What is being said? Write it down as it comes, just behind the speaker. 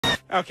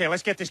Okay,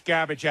 let's get this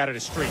garbage out of the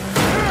street.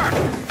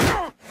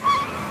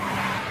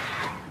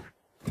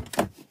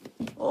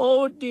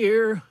 Oh,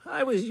 dear.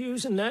 I was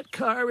using that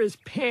car as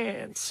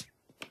pants.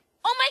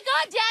 Oh, my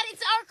God, Dad,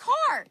 it's our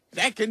car.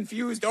 That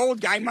confused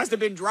old guy must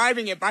have been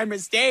driving it by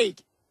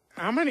mistake.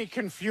 How many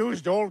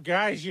confused old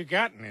guys you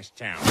got in this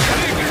town?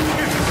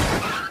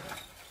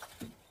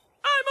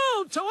 I'm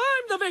old, so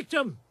I'm the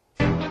victim.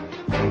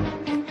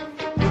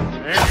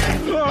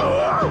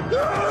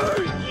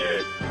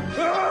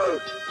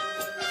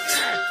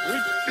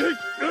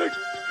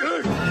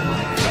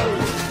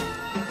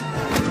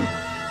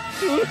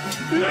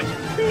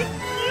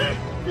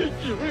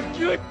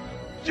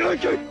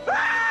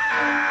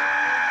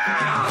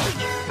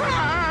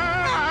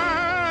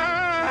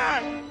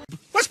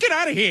 Let's get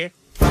out of here.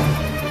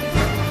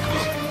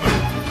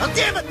 Oh,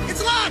 damn it!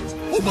 It's locked!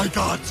 Oh my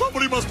God!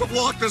 Somebody must have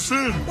locked us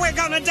in! We're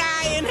gonna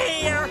die in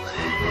here!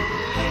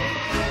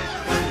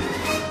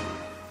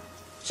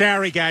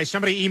 Sorry, guys.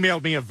 Somebody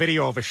emailed me a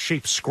video of a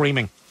sheep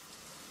screaming.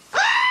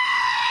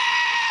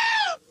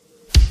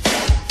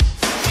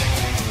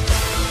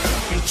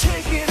 You're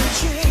taking a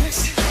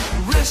chance,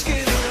 risking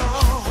it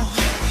all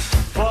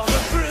for the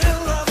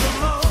thrill of the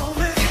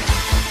moment.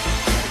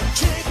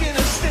 Taking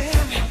a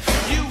stand,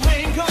 you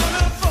ain't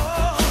gonna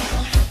fall.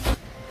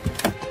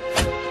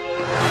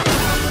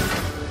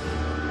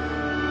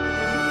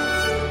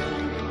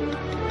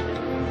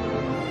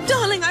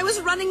 Darling, I was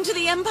running to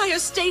the Empire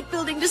State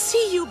Building to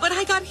see you, but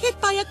I got hit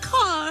by a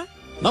car.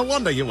 No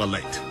wonder you were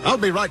late. I'll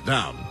be right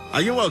down.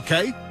 Are you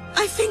okay?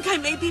 I think I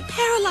may be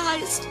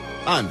paralyzed.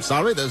 I'm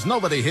sorry, there's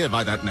nobody here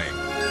by that name.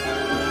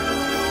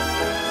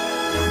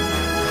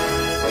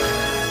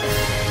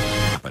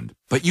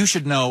 But you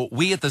should know,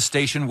 we at the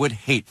station would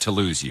hate to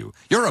lose you.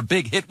 You're a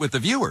big hit with the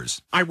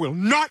viewers. I will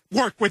not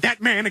work with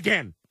that man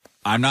again.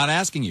 I'm not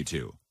asking you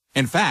to.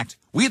 In fact,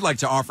 we'd like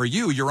to offer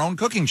you your own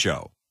cooking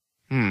show.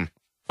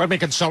 Let me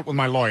consult with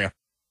my lawyer.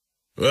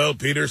 Well,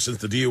 Peter, since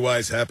the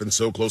DUIs happen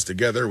so close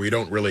together, we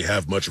don't really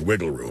have much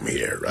wiggle room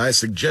here. I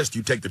suggest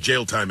you take the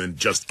jail time and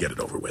just get it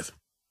over with.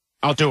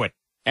 I'll do it.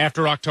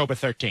 After October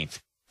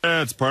 13th.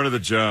 That's part of the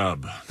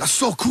job. That's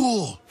so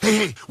cool.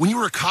 Hey, when you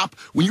were a cop,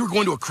 when you were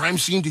going to a crime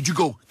scene, did you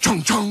go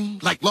chung chung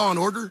like Law and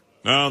Order?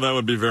 No, that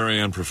would be very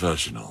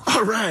unprofessional.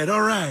 All right.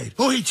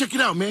 Oh, hey, check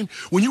it out, man.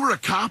 When you were a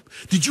cop,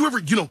 did you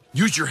ever,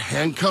 use your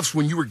handcuffs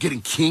when you were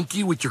getting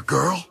kinky with your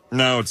girl?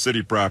 No, it's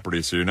city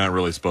property, so you're not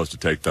really supposed to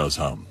take those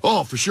home.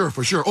 Oh, for sure.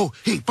 Oh,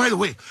 hey, by the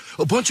way,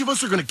 a bunch of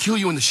us are going to kill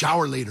you in the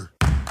shower later.